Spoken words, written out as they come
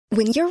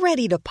When you're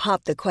ready to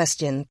pop the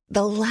question,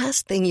 the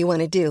last thing you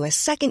want to do is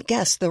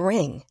second-guess the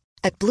ring.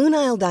 At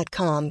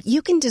BlueNile.com,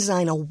 you can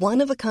design a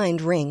one-of-a-kind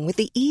ring with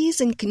the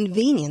ease and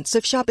convenience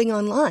of shopping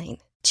online.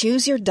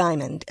 Choose your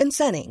diamond and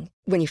setting.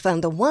 When you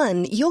find the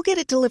one, you'll get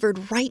it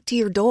delivered right to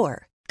your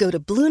door. Go to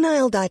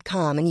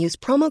BlueNile.com and use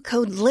promo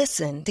code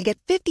LISTEN to get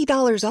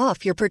 $50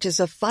 off your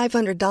purchase of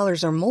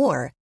 $500 or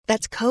more.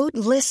 That's code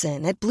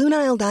LISTEN at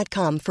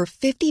BlueNile.com for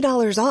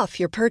 $50 off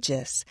your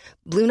purchase.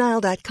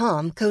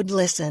 BlueNile.com, code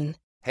LISTEN.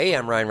 Hey,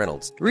 I'm Ryan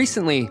Reynolds.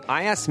 Recently,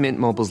 I asked Mint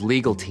Mobile's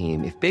legal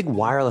team if big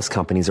wireless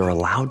companies are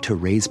allowed to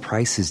raise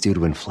prices due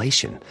to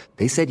inflation.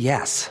 They said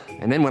yes.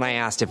 And then when I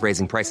asked if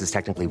raising prices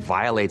technically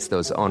violates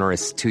those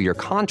onerous two-year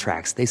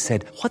contracts, they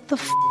said, "What the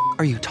f***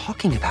 are you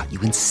talking about,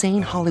 you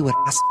insane Hollywood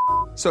ass?"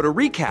 So to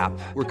recap,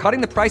 we're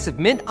cutting the price of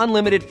Mint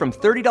Unlimited from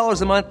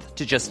 $30 a month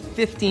to just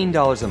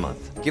 $15 a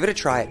month. Give it a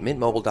try at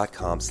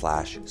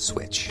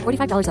mintmobile.com/switch.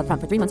 $45 up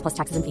front for 3 months plus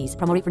taxes and fees.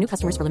 Promo rate for new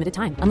customers for limited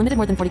time. Unlimited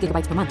more than 40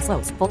 gigabytes per month.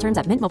 Slows full terms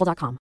at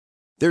mintmobile.com.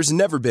 There's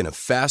never been a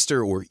faster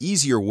or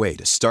easier way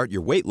to start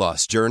your weight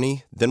loss journey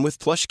than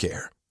with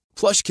PlushCare.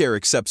 PlushCare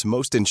accepts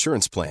most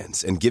insurance plans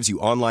and gives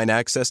you online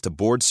access to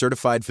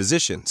board-certified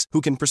physicians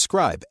who can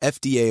prescribe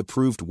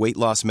FDA-approved weight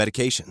loss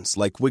medications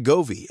like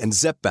Wegovy and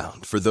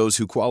Zepbound for those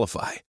who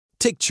qualify.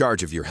 Take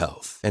charge of your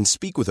health and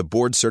speak with a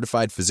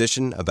board-certified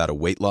physician about a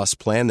weight loss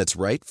plan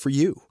that's right for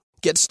you.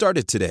 Get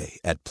started today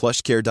at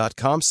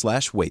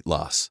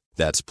plushcare.com/weightloss.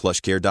 That's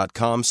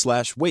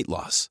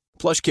plushcare.com/weightloss.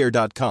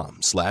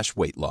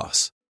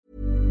 plushcare.com/weightloss.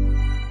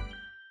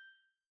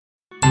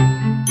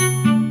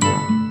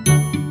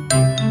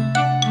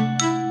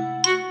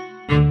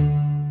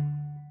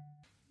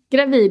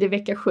 Gravid i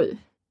vecka 7.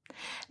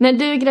 När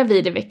du är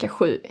gravid i vecka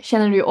 7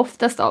 känner du ju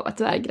oftast av att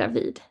du är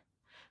gravid.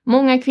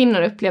 Många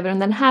kvinnor upplever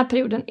under den här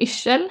perioden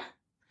yrsel,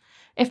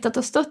 efter att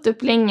ha stått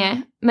upp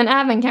länge, men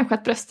även kanske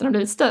att brösten har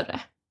blivit större.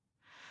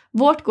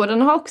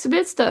 Vårtgårdarna har också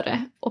blivit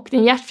större och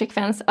din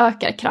hjärtfrekvens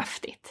ökar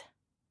kraftigt.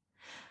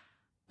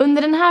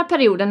 Under den här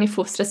perioden i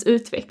fostrets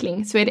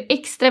utveckling så är det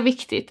extra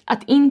viktigt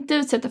att inte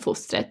utsätta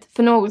fostret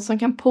för något som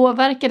kan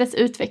påverka dess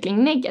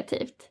utveckling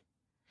negativt.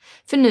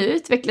 För nu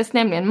utvecklas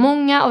nämligen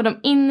många av de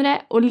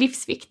inre och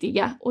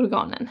livsviktiga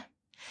organen.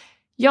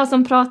 Jag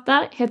som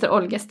pratar heter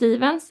Olga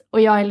Stevens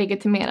och jag är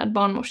legitimerad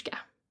barnmorska.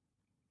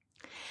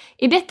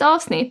 I detta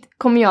avsnitt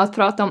kommer jag att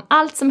prata om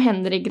allt som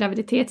händer i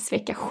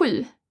graviditetsvecka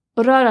 7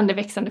 och rörande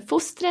växande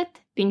fostret,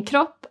 din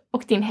kropp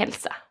och din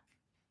hälsa.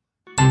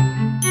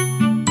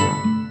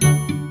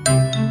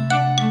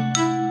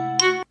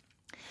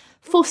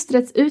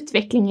 Fostrets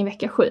utveckling i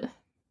vecka 7.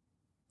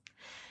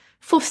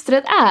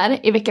 Fostret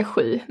är i vecka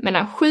 7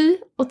 mellan 7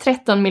 och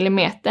 13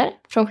 mm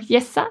från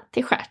hjässa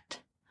till stjärt.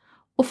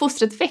 Och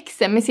fostret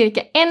växer med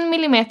cirka 1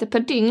 mm per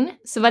dygn,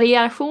 så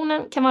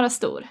variationen kan vara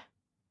stor.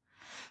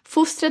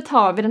 Fostret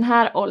har vid den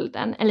här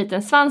åldern en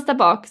liten svans där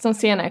bak som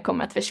senare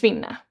kommer att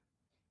försvinna.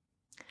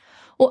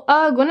 Och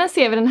ögonen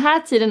ser vid den här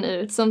tiden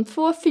ut som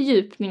 2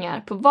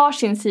 fördjupningar på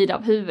varsin sida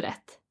av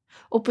huvudet.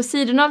 Och på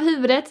sidorna av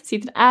huvudet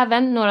sitter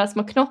även några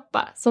små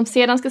knoppar som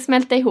sedan ska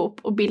smälta ihop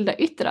och bilda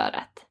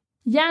ytterörat.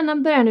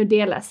 Hjärnan börjar nu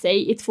dela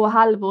sig i 2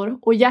 halvor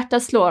och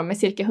hjärtat slår med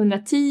cirka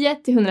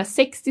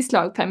 110-160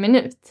 slag per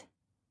minut.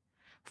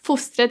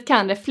 Fostret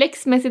kan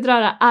reflexmässigt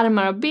röra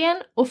armar och ben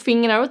och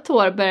fingrar och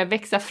tår börjar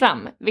växa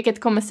fram,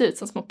 vilket kommer se ut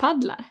som små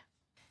paddlar.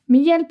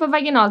 Med hjälp av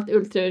vaginalt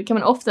ultraljud kan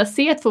man ofta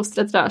se att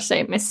fostret rör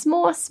sig med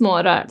små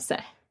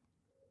rörelser.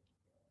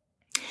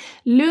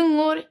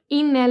 Lungor,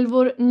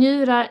 inälvor,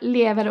 njurar,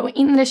 lever och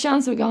inre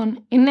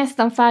könsorgan är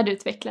nästan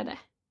färdigutvecklade.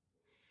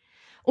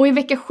 Och i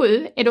vecka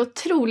 7 är det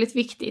otroligt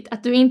viktigt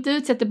att du inte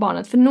utsätter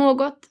barnet för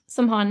något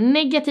som har en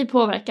negativ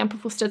påverkan på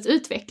fostrets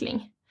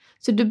utveckling.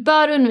 Så du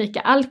bör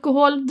undvika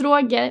alkohol,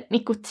 droger,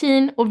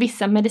 nikotin och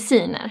vissa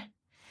mediciner.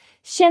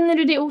 Känner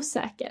du dig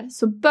osäker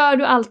så bör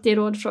du alltid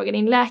rådfråga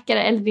din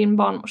läkare eller din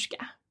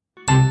barnmorska.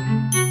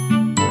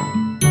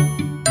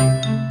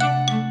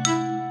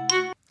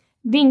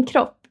 Din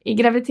kropp i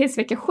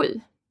graviditetsvecka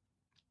 7.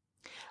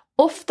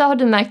 Ofta har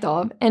du märkt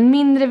av en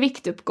mindre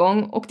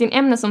viktuppgång och din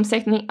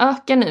ämnesomsättning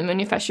ökar nu med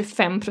ungefär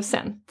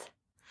 25%.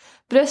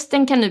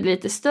 Brösten kan nu bli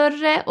lite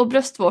större och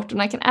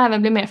bröstvårtorna kan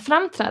även bli mer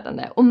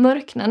framträdande och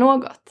mörkna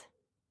något.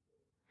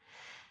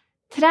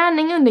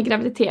 Träning under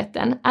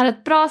graviditeten är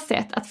ett bra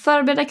sätt att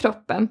förbereda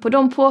kroppen på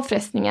de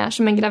påfrestningar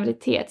som en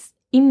graviditet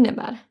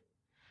innebär.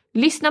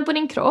 Lyssna på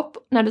din kropp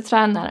när du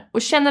tränar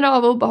och känner du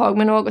av obehag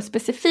med någon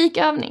specifik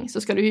övning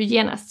så ska du ju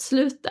genast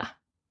sluta.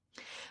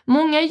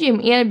 Många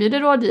gym erbjuder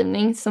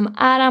rådgivning som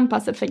är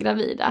anpassad för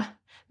gravida,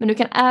 men du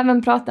kan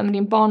även prata med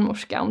din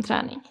barnmorska om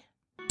träning.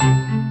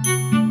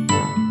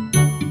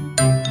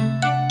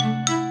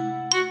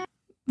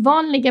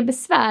 Vanliga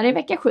besvär i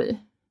vecka 7.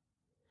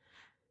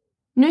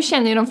 Nu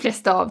känner ju de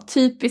flesta av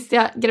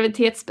typiska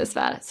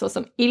graviditetsbesvär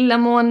såsom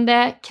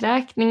illamående,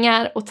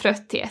 kräkningar och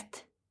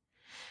trötthet.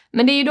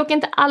 Men det är ju dock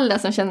inte alla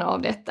som känner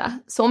av detta,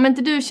 så om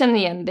inte du känner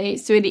igen dig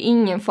så är det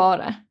ingen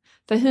fara.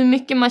 För hur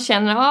mycket man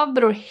känner av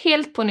beror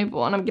helt på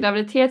nivån av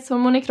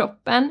graviditetshormon i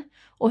kroppen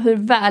och hur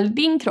väl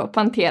din kropp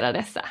hanterar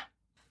dessa.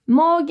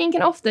 Magen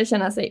kan ofta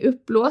känna sig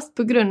uppblåst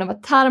på grund av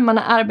att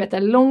tarmarna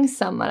arbetar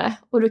långsammare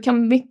och du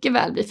kan mycket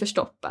väl bli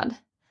förstoppad.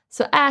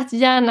 Så ät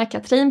gärna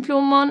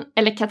katrinplommon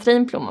eller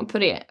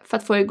katrinplommonpuré för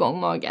att få igång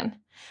magen.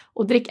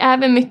 Och drick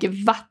även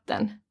mycket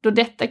vatten, då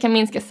detta kan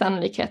minska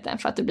sannolikheten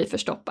för att du blir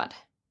förstoppad.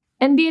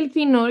 En del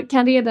kvinnor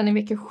kan redan i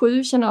vecka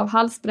 7 känna av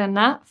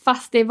halsbränna,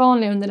 fast det är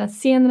vanligt under den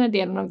senare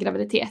delen av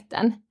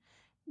graviditeten.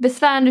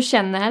 Besvären du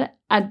känner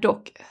är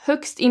dock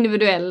högst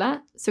individuella,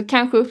 så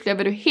kanske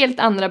upplever du helt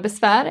andra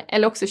besvär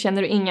eller också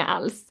känner du inga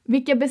alls.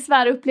 Vilka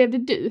besvär upplevde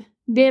du?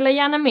 Dela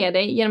gärna med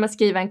dig genom att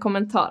skriva en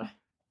kommentar.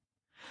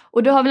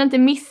 Och du har väl inte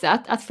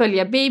missat att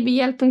följa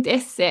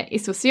babyhjälp.se i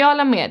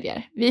sociala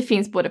medier. Vi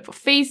finns både på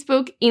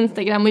Facebook,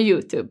 Instagram och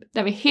YouTube,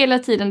 där vi hela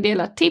tiden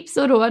delar tips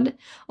och råd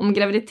om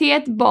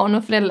graviditet, barn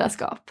och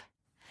föräldraskap.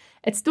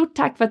 Ett stort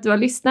tack för att du har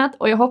lyssnat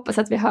och jag hoppas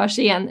att vi hörs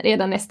igen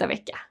redan nästa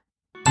vecka.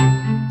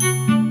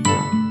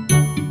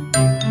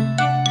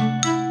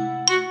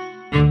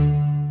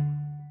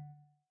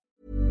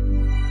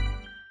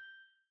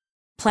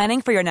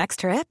 Planning for your next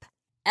trip?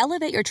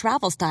 Elevate your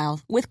travel style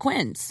with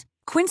Quince.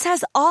 Quince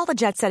has all the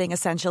jet-setting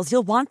essentials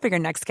you'll want for your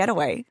next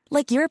getaway,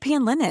 like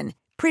European linen,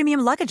 premium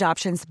luggage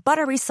options,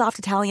 buttery soft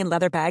Italian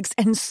leather bags,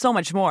 and so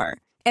much more.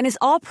 And is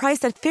all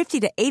priced at 50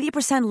 to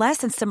 80% less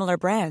than similar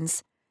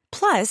brands.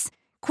 Plus,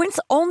 Quince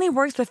only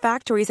works with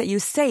factories that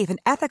use safe and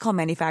ethical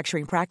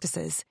manufacturing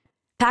practices.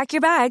 Pack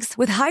your bags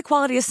with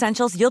high-quality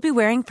essentials you'll be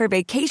wearing for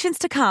vacations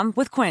to come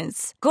with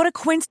Quince. Go to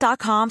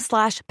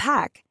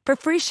quince.com/pack for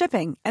free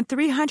shipping and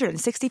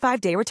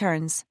 365-day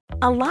returns.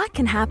 A lot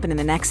can happen in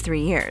the next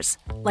 3 years.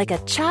 Like a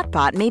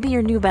chatbot may be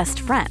your new best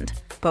friend.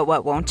 But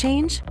what won't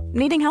change?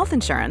 Needing health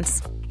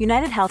insurance.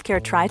 United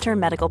Healthcare Tri-Term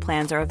Medical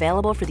Plans are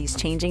available for these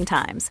changing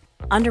times.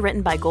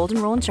 Underwritten by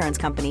Golden Rule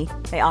Insurance Company,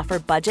 they offer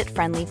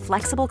budget-friendly,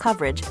 flexible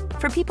coverage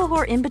for people who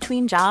are in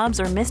between jobs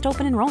or missed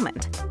open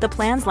enrollment. The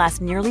plans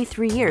last nearly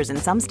 3 years in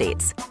some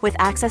states, with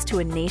access to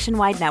a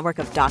nationwide network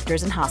of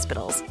doctors and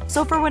hospitals.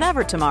 So for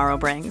whatever tomorrow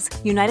brings,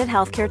 United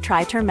Healthcare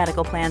Tri-Term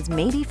Medical Plans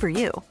may be for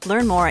you.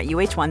 Learn more at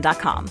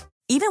uh1.com.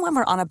 Even when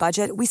we're on a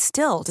budget, we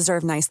still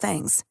deserve nice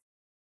things.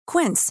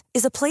 Quince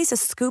is a place to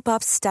scoop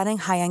up stunning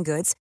high-end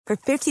goods for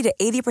 50 to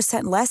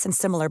 80% less than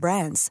similar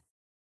brands.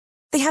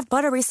 They have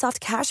buttery soft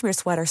cashmere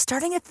sweaters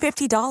starting at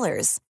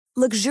 $50,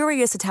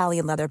 luxurious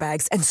Italian leather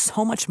bags, and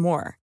so much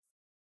more.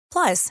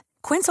 Plus,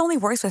 Quince only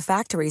works with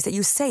factories that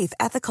use safe,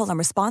 ethical, and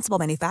responsible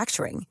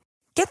manufacturing.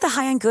 Get the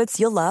high-end goods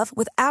you'll love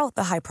without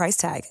the high price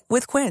tag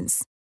with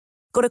Quince.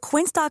 Go to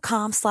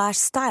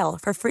quince.com/style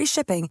for free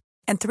shipping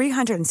and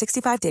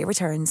 365-day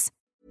returns.